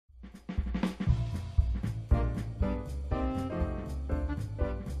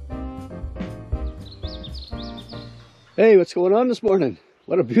Hey, what's going on this morning?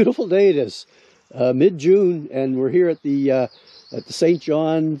 What a beautiful day it is. Mid-June, and we're here at the St.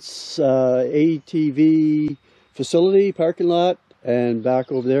 John's ATV facility parking lot, and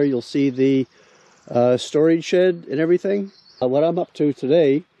back over there you'll see the storage shed and everything. What I'm up to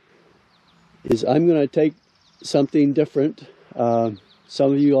today is I'm going to take something different. Some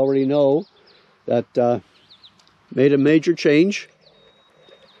of you already know that made a major change.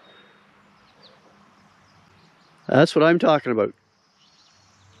 That's what I'm talking about.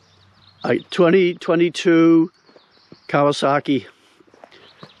 A 2022 Kawasaki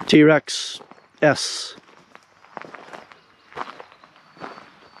Teryx S.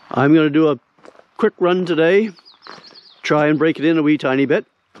 I'm going to do a quick run today, try and break it in a wee tiny bit.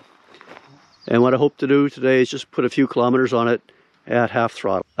 And what I hope to do today is just put a few kilometers on it at half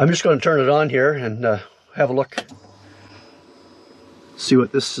throttle. I'm just going to turn it on here and have a look. See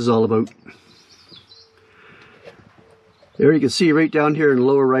what this is all about. There you can see right down here in the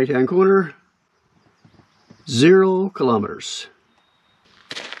lower right hand corner, 0 kilometers.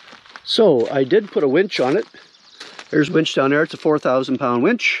 So I did put a winch on it. There's a winch down there. It's a 4,000 pound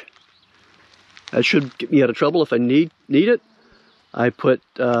winch. That should get me out of trouble if I need it. I put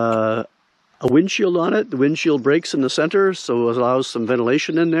a windshield on it. The windshield breaks in the center, so it allows some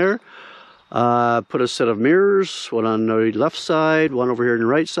ventilation in there. Put a set of mirrors, one on the left side, one over here on the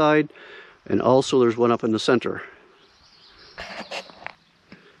right side, and also there's one up in the center.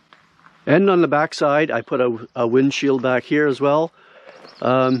 And on the back side, I put a windshield back here as well.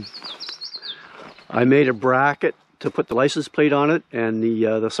 I made a bracket to put the license plate on it, and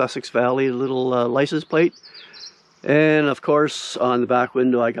the Sussex Valley little license plate. And of course, on the back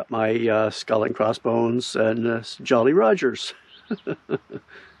window, I got my skull and crossbones and Jolly Rogers.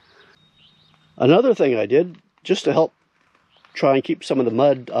 Another thing I did, just to help try and keep some of the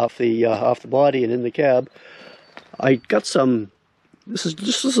mud off the body and in the cab, I got some. This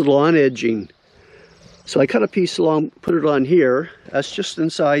is lawn edging. So I cut a piece along, put it on here. That's just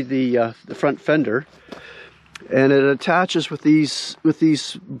inside the front fender, and it attaches with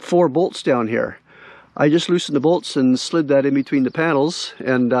these 4 bolts down here. I just loosened the bolts and slid that in between the panels,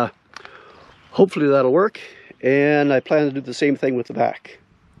 and hopefully that'll work. And I plan to do the same thing with the back.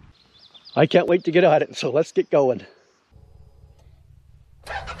 I can't wait to get at it, so let's get going.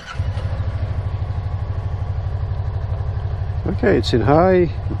 Okay, it's in high,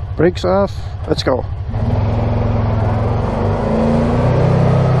 brakes off, let's go.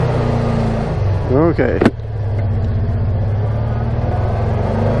 Okay.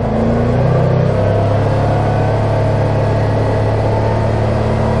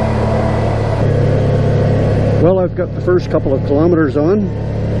 Well, I've got the first couple of kilometers on,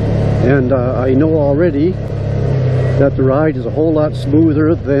 and I know already that the ride is a whole lot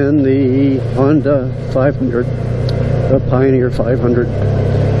smoother than the Honda 500. The Pioneer 500.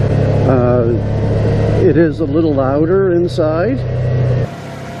 It is a little louder inside.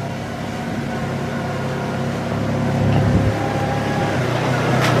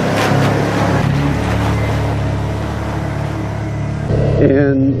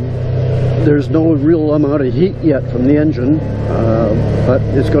 And there's no real amount of heat yet from the engine, but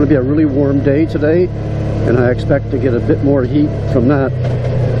it's going to be a really warm day today, and I expect to get a bit more heat from that.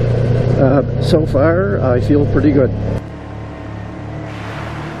 So far, I feel pretty good.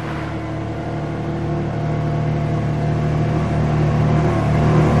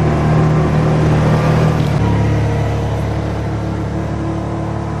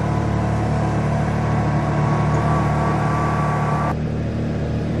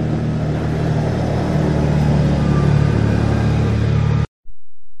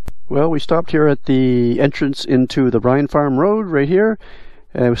 Well, we stopped here at the entrance into the Bryan Farm Road right here,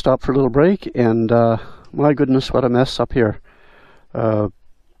 and we stopped for a little break, and my goodness, what a mess up here.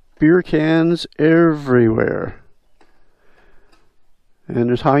 Beer cans everywhere. And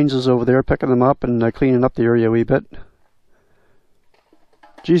there's Heinz's over there picking them up and cleaning up the area a wee bit.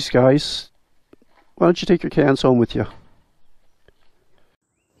 Geez, guys, why don't you take your cans home with you?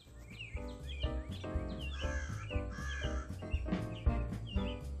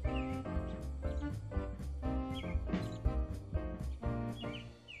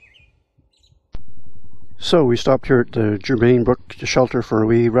 So we stopped here at the Germain Brook shelter for a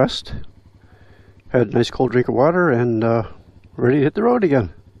wee rest. Had a nice cold drink of water, and ready to hit the road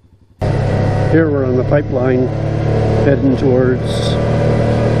again. Here we're on the pipeline heading towards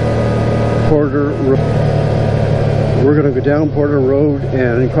Porter Road. We're going to go down Porter Road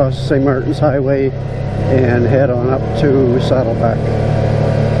and across St. Martin's Highway and head on up to Saddleback.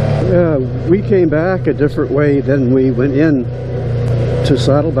 We came back a different way than we went in to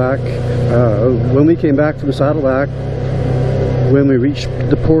Saddleback. When we came back from Saddleback, when we reached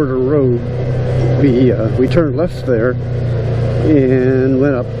the Porter Road, we turned left there and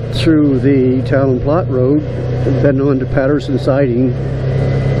went up through the Town Plot Road, then on to Patterson Siding,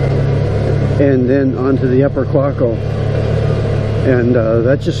 and then onto the Upper Quaco. And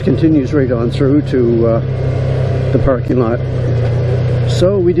that just continues right on through to the parking lot.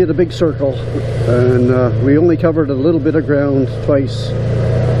 So we did a big circle, and we only covered a little bit of ground twice.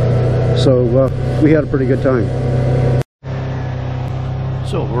 So we had a pretty good time.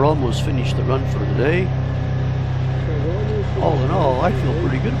 So we're almost finished the run for today. All in all, I feel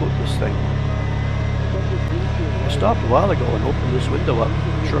pretty good about this thing. I stopped a while ago and opened this window up,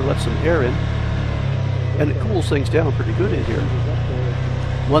 sure let some air in, and it cools things down pretty good in here.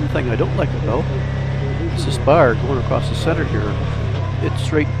 One thing I don't like though is this bar going across the center here.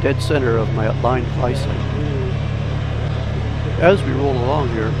 It's right dead center of my line of eyesight. As we roll along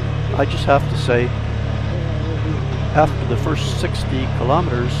here, I just have to say, after the first 60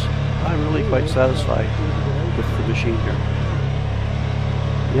 kilometers, I'm really quite satisfied with the machine here.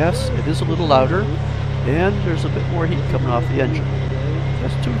 Yes, it is a little louder, and there's a bit more heat coming off the engine.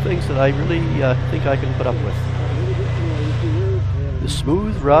 That's two things that I really think I can put up with. The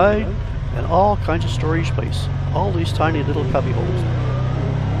smooth ride, and all kinds of storage space. All these tiny little cubby holes.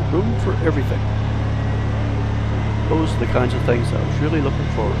 Room for everything. Those are the kinds of things I was really looking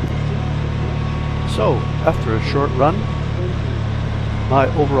forward to. So, after a short run, my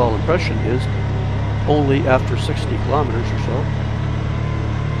overall impression is, only after 60 kilometers or so,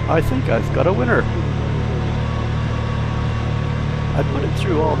 I think I've got a winner. I put it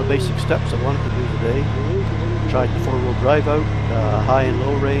through all the basic steps I wanted to do today. Tried the four-wheel drive out, high and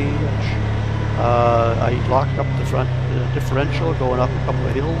low range. I locked up the front differential going up a couple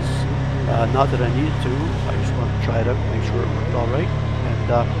of hills. Not that I needed to, I just wanted to try it out and make sure it worked all right. And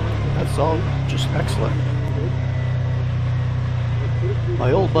that's all just excellent.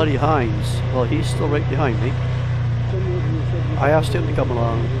 My old buddy Hines, well, he's still right behind me. I asked him to come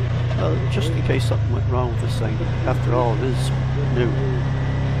along just in case something went wrong with this thing. After all, it is new.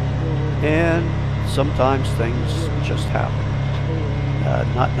 And sometimes things just happen.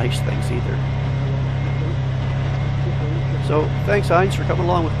 Not nice things either. So, thanks Hines for coming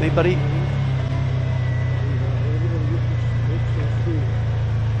along with me, buddy.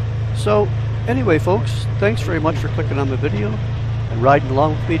 So, anyway folks, thanks very much for clicking on the video and riding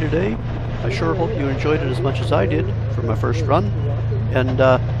along with me today. I sure hope you enjoyed it as much as I did for my first run. And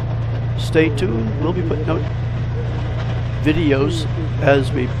stay tuned, we'll be putting out videos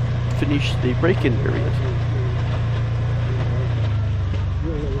as we finish the break-in period.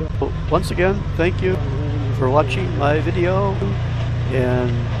 So, once again, thank you for watching my video,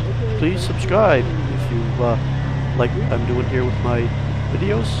 and please subscribe if you like what I'm doing here with my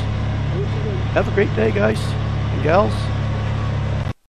videos. Have a great day, guys and gals.